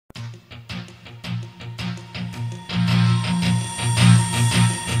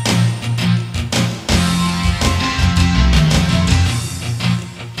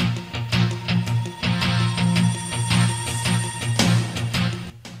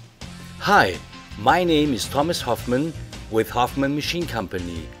Hi, my name is Thomas Hoffmann with Hoffmann Machine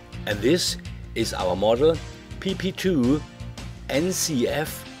Company, and this is our model PP2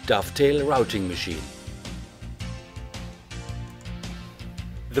 NCF Dovetail routing machine.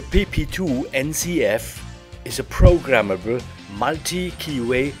 The PP2 NCF is a programmable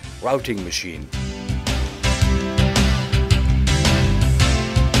multi-keyway routing machine.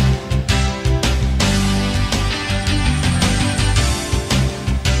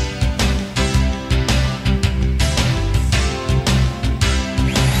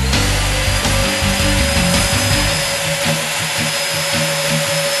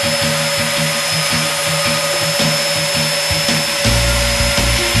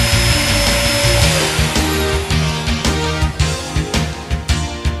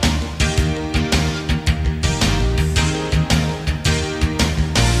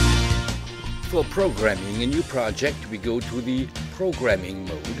 For programming a new project, we go to the programming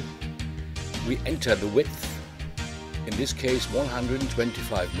mode. We enter the width, in this case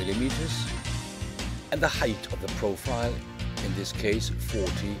 125 millimeters, and the height of the profile, in this case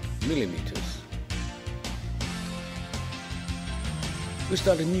 40 millimeters. We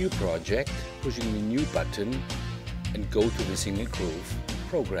start a new project, pushing the new button, and go to the single groove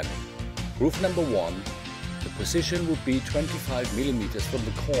programming. Groove number 1, the position will be 25 millimeters from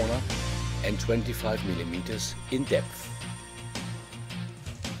the corner and 25 millimeters in depth.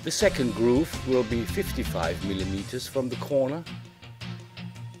 The second groove will be 55 millimeters from the corner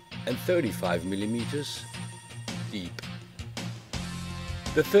and 35 millimeters deep.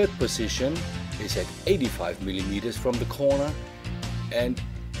 The third position is at 85 millimeters from the corner and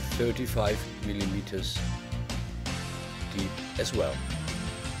 35 millimeters deep as well.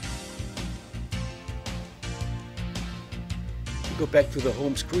 Go back to the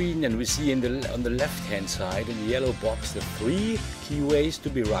home screen, and we see on the left hand side in the yellow box the 3 keyways to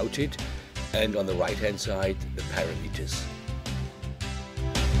be routed, and on the right hand side the parameters.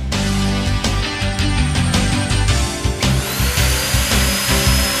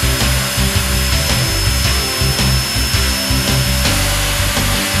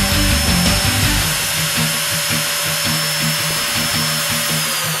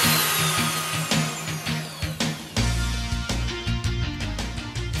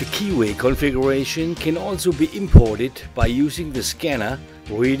 The keyway configuration can also be imported by using the scanner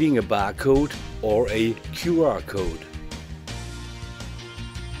reading a barcode or a QR code.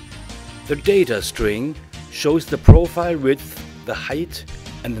 The data string shows the profile width, the height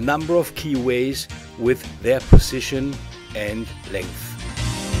and the number of keyways with their position and length.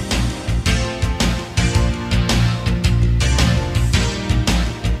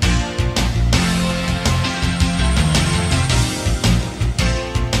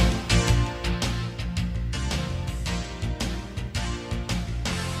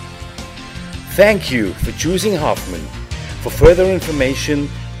 Thank you for choosing Hoffmann. For further information,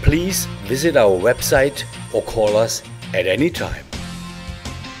 please visit our website or call us at any time.